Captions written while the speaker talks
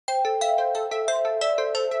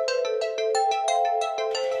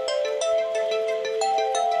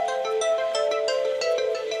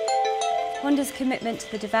Honda's commitment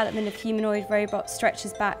to the development of humanoid robots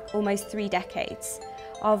stretches back almost 3 decades.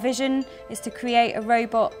 Our vision is to create a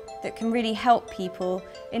robot that can really help people,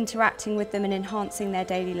 interacting with them and enhancing their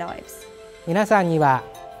daily lives. 皆さんには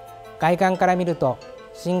外観から見ると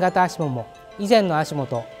新型ASIMOも以前のASIMO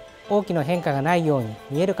と大きな変化がないように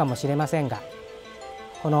見えるかもしれませんが、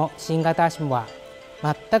この新型ASIMOは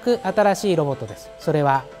全く新しいロボットです。それ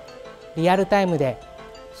はリアルタイムで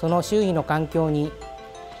その周囲の環境に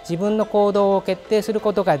自分の行動を決定する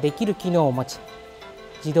ことができる機能を持ち、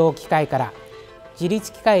自動機械から自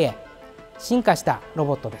律機械へ進化したロ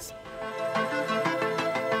ボットです。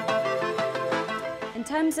In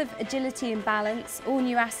terms of agility and balance, all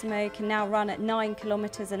new ASIMO can now run at 9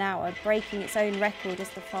 kilometers an hour, breaking its own record as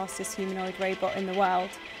the fastest humanoid robot in the world.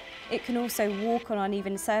 It can also walk on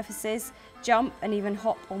uneven surfaces, jump and even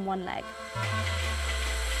hop on one leg.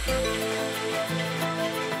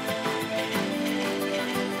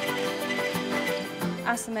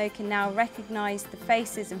 ASIMO can now recognise the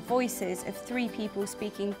faces and voices of 3 people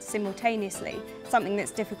speaking simultaneously, something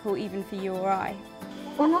that's difficult even for you or I.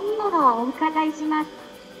 お飲み物をお伺いします。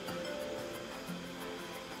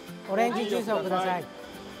オレンジジュースをください。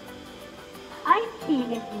アイスティー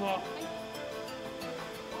ですね。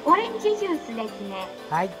オレンジジュースですね。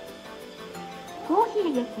はい。コーヒ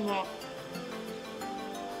ーですね。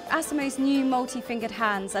ASIMO's new multi-fingered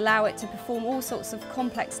hands allow it to perform all sorts of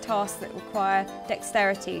complex tasks that require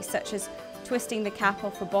dexterity, such as twisting the cap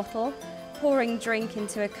off a bottle, pouring drink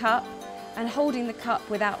into a cup, and holding the cup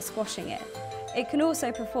without squashing it. It can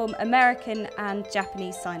also perform American and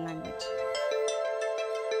Japanese Sign Language.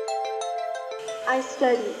 I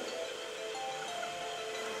study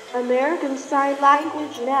American Sign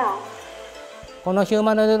Language now. このヒュー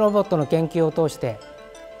マノイドロボットの研究を通して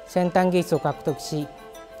先端技術を獲得し、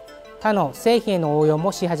他の製品への応用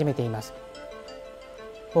もし始めています。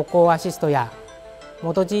歩行アシストや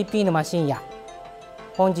MotoGP のマシンや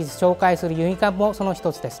本日紹介するユニカブもその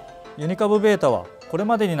一つです。ユニカブベータはこれ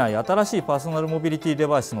までにない新しいパーソナルモビリティデ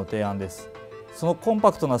バイスの提案です。そのコン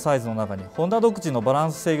パクトなサイズの中にホンダ独自のバラ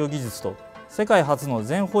ンス制御技術と世界初の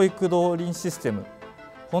全保育動輪システム、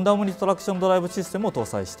ホンダオムニトラクションドライブシステムを搭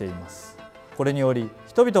載しています。これにより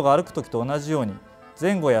人々が歩く時と同じように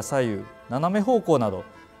前後や左右、斜め方向など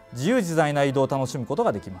自由自在な移動を楽しむこと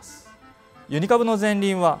ができます。ユニカブの前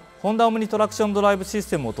輪はホンダオムニトラクションドライブシス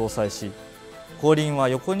テムを搭載し、後輪は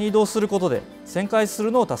横に移動することで旋回す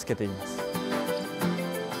るのを助けています。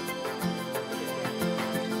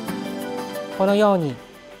このように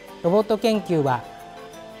ロボット研究は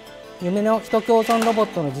夢の人共存ロボッ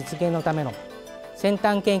トの実現のための先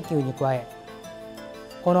端研究に加え、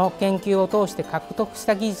この研究を通して獲得し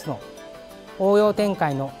た技術の応用展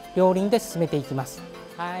開の両輪で進めていきます。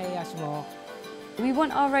はい、ASIMO。We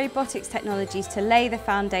want our robotics technologies to lay the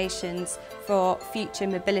foundations for future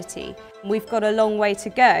mobility. We've got a long way to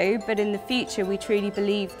go, but in the future we truly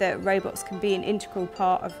believe that robots can be an integral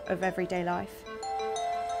part of everyday life.